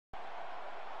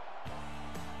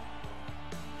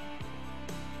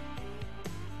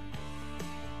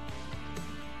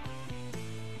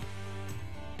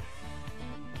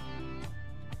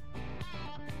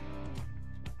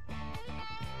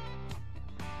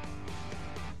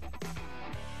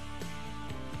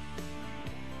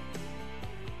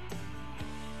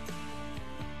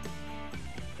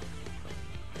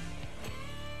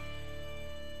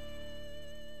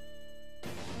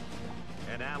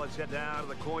let's head down to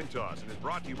the coin toss. And it's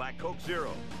brought to you by Coke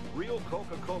Zero. Real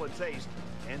Coca-Cola taste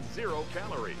and 0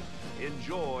 calories.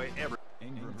 Enjoy every.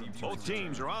 Both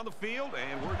teams are on the field,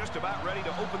 and we're just about ready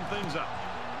to open things up.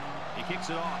 He kicks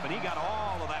it off, and he got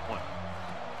all of that one.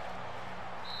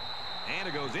 And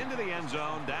it goes into the end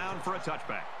zone, down for a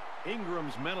touchback.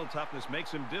 Ingram's mental toughness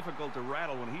makes him difficult to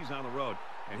rattle when he's on the road.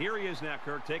 And here he is now,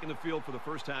 Kirk, taking the field for the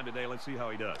first time today. Let's see how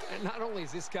he does. And not only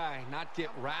is this guy not get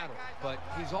rattled, but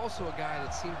he's also a guy that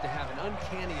seems to have an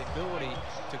uncanny ability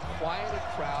to quiet a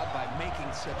crowd by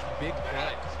making such big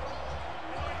plays.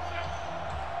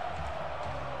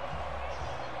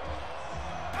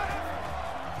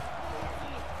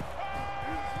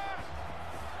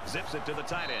 Zips it to the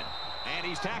tight end. And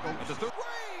he's tackled at the third.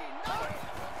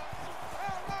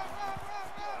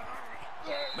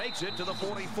 Makes it to the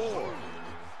 44.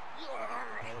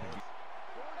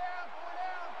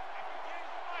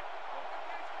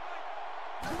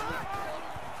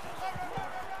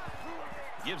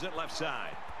 Gives it left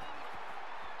side.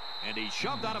 And he's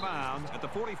shoved out of bounds at the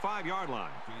 45-yard line.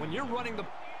 When you're running the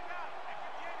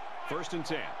 1st and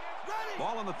 10.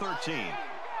 Ball on the 13.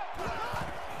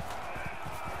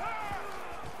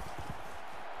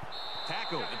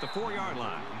 Tackle at the 4-yard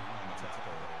line.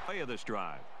 Play of this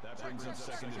drive. That brings up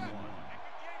 2nd and 1.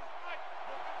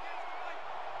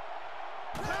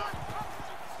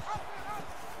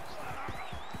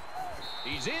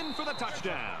 He's in for the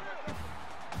touchdown.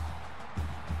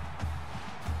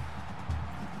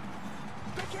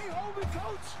 They can't hold me,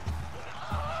 coach.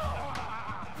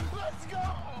 Let's go.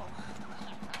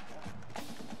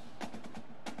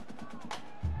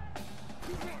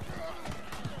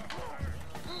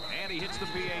 And he hits the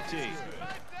PAT.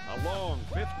 A long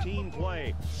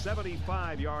 15-play,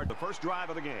 75-yard, the first drive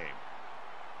of the game.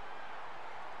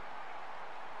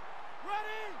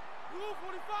 Ready? Rule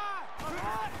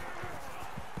 45.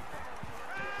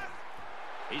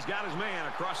 He's got his man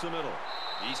across the middle.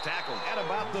 He's tackled at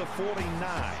about the 49.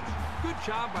 Good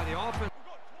job by the offense. We're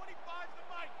going 25 to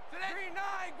Mike. To that green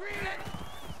 9, green.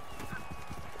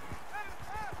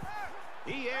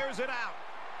 He airs it out.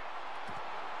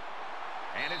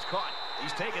 And it's caught.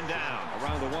 He's taken down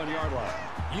around the 1-yard line.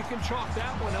 You can chalk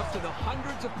that one up to the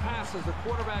hundreds of passes the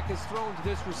quarterback has thrown to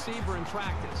this receiver in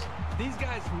practice. These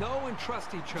guys know and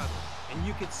trust each other, and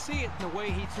you could see it in the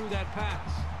way he threw that pass.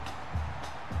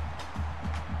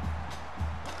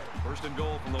 1st and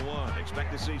goal from the 1.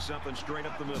 Expect to see something straight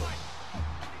up the middle.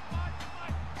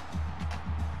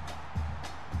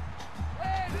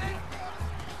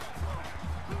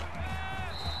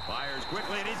 Fires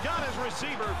quickly, and he's got his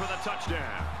receiver for the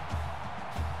touchdown.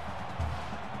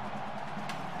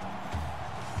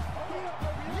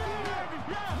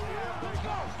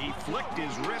 He flicked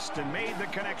his wrist and made the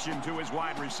connection to his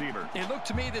wide receiver. It looked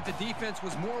to me that the defense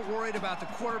was more worried about the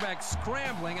quarterback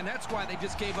scrambling, and that's why they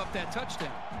just gave up that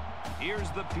touchdown. Here's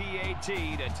the PAT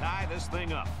to tie this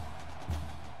thing up.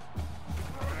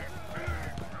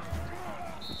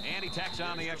 And he tacks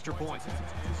on the extra point.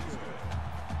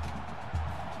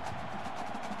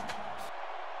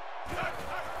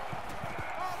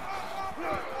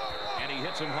 And he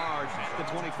hits him hard at the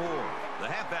 24. The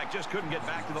halfback just couldn't get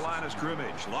back to the line of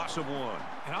scrimmage. Loss of 1.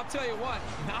 And I'll tell you what,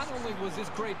 not only was this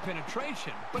great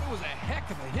penetration, but it was a heck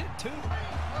of a hit, too.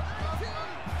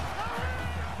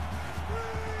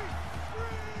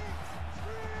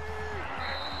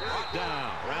 Brought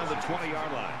down around the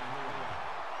 20-yard line.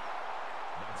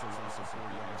 That's a loss of 4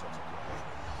 yards on the play.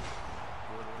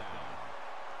 4th down.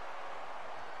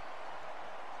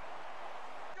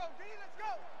 Go, D, let's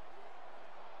go.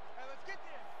 Hey, let's get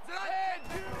there.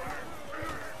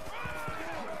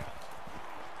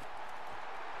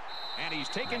 And he's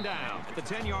taken down at the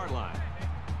 10-yard line.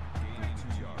 Gaining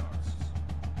 2 yards.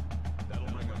 That'll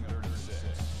bring up 3rd and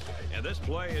 6. And this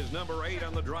play is number 8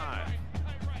 on the drive.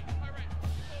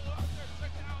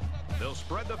 They'll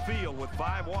spread the field with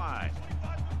 5 wide.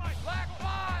 Black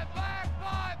 5,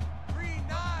 green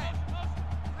 9.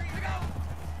 Green to go.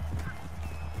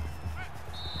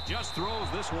 Just throws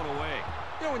this one away.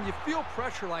 You know, when you feel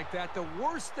pressure like that, the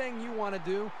worst thing you want to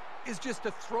do is just to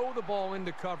throw the ball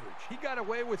into coverage. He got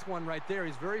away with one right there.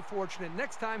 He's very fortunate.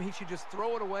 Next time, he should just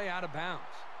throw it away out of bounds.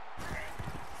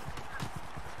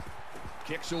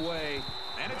 Kicks away,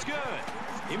 and it's good.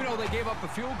 Even though they gave up a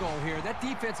field goal here, that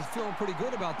defense is feeling pretty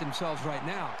good about themselves right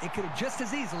now. It could have just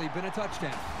as easily been a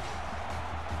touchdown.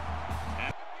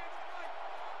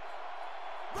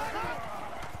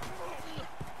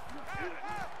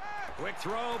 Quick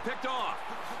throw, picked off.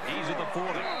 He's at the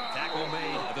 40. Tackle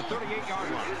made at the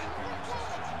 38-yard line.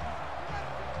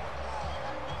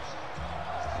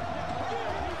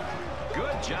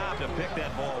 Good Good job to pick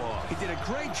that ball off. He did a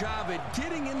great job at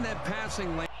getting in that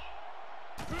passing lane.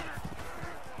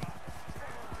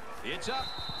 It's up,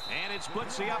 and it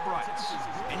splits the uprights.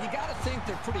 And you got to think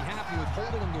they're pretty happy with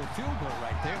holding them to a field goal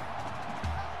right there.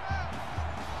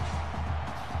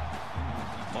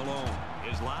 Malone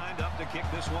is lined up to kick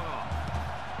this one off.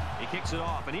 He kicks it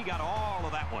off, and he got all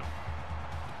of that one.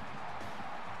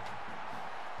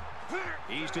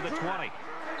 He's to the 20,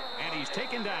 and he's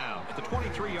taken down at the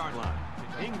 23-yard line.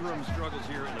 Ingram's struggles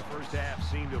here in the first half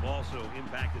seem to have also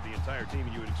impacted the entire team,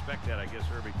 and you would expect that, I guess,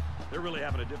 Herbie. They're really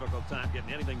having a difficult time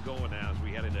getting anything going now as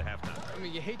we head into halftime. I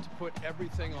mean, you hate to put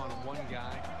everything on one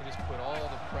guy and just put all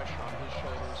the pressure on his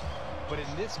shoulders. But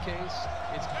in this case,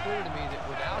 it's clear to me that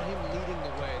without him leading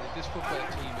the way, that this football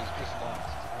team is just lost.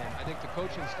 And I think the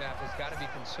coaching staff has got to be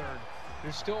concerned.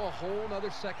 There's still a whole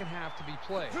other second half to be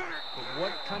played. But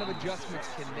what kind of adjustments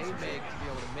can they make to be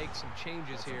able to make some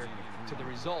changes here to the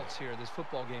results here of this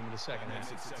football game in the second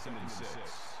half? It's 2nd and 6.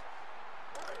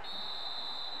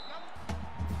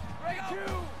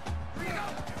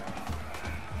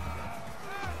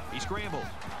 He scrambled,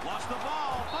 lost the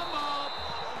ball, fumble.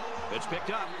 It's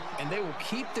picked up. And they will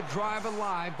keep the drive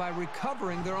alive by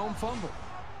recovering their own fumble.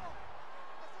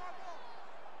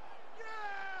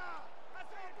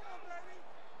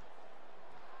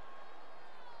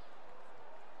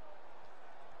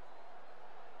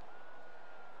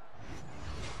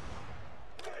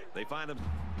 They find them.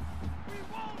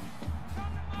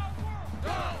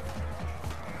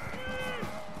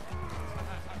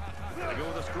 They go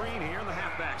with a screen here, and the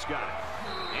halfback's got it.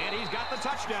 And he's got the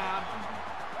touchdown.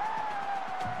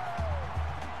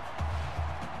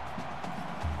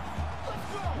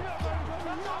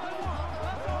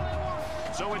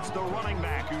 So it's the running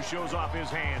back who shows off his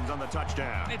hands on the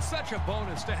touchdown. It's such a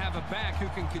bonus to have a back who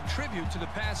can contribute to the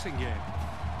passing game.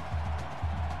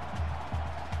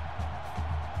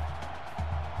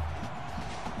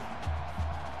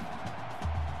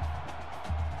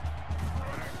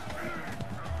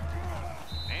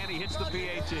 He hits the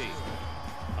PAT.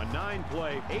 A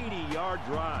 9-play, 80-yard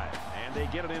drive, and they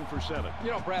get it in for 7.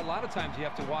 You know, Brad, a lot of times you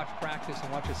have to watch practice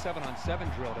and watch a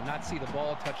 7-on-7 drill to not see the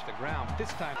ball touch the ground. But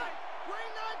this time...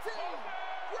 Green 19!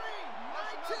 Green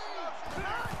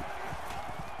 19!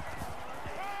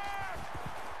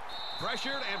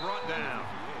 Pressured and brought down.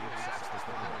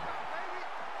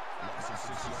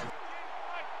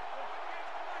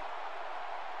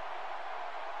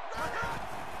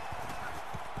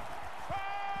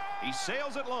 He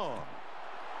sails it long.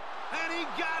 And he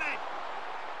got it!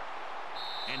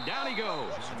 And down he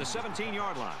goes at the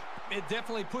 17-yard line. It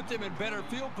definitely put them in better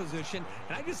field position.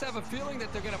 And I just have a feeling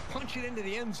that they're going to punch it into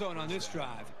the end zone on this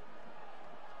drive.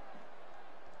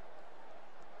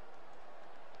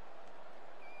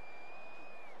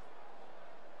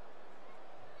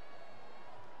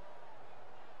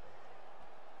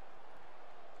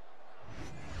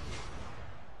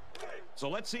 So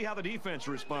let's see how the defense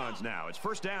responds now. It's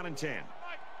 1st down and 10. Ready!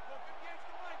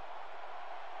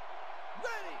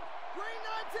 Green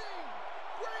 19!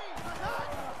 Green!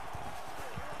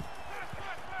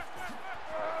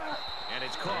 And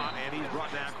it's caught, and he's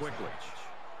brought down quickly.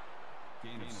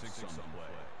 Gain of 6 on the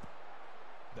play.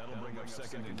 That'll bring up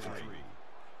 2nd and 3.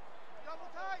 Double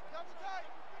tight! Double tight!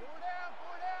 4 down!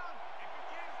 4 down!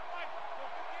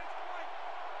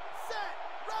 Set!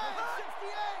 Red!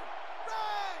 68!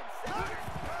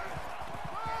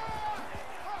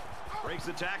 Breaks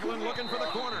the tackle and looking for the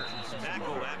corner.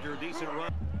 Tackle after a decent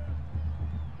run.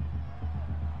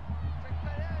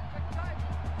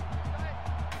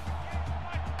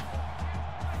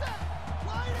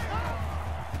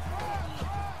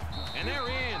 And they're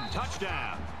in.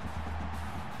 Touchdown.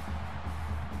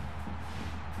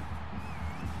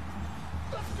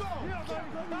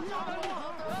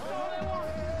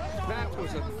 That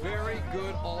was a very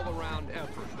good all-around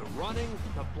effort. The running,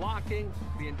 the blocking,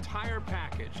 the entire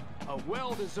package. A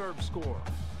well-deserved score.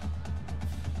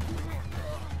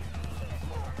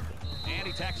 And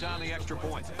he tacks on the extra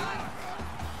point.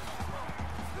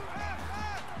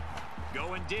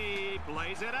 Going deep,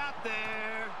 lays it out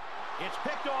there. It's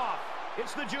picked off.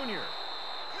 It's the junior.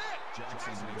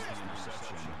 Jackson makes the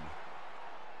interception.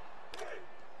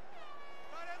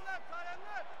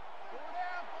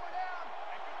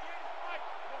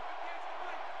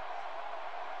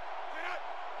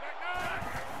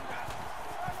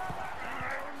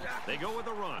 They go with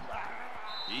the run.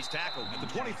 He's tackled at the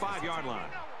 25-yard line.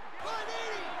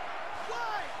 180!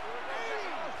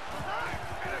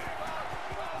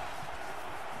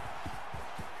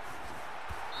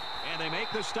 And they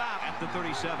make the stop at the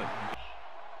 37.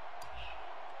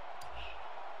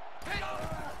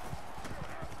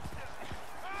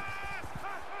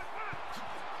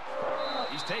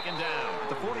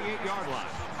 line.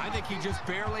 I think he just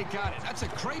barely got it. That's a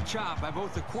great job by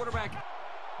both the quarterback.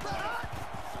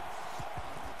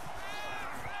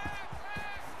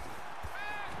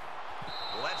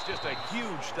 Well, that's just a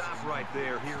huge stop right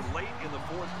there here late in the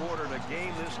fourth quarter in a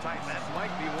game this tight. That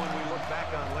might be one we look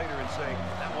back on later and say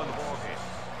that won the ball game.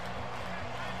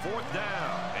 Fourth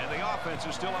down, and the offense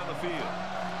is still on the field.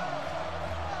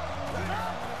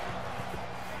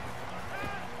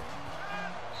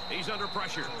 He's under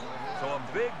pressure. So a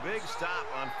big stop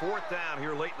on fourth down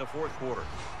here late in the fourth quarter.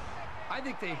 I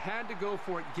think they had to go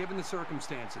for it given the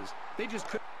circumstances. They just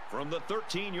couldn't. From the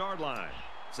 13-yard line,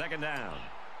 second down.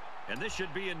 And this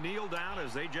should be a kneel down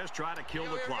as they just try to kill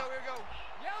the clock. Here we go.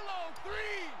 Yellow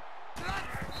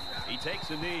 3. He takes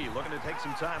a knee, looking to take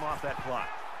some time off that clock.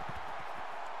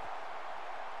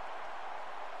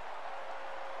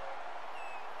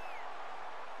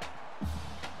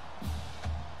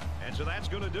 And so that's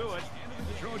going to do it.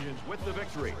 The Trojans with the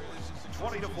victory,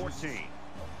 20-14.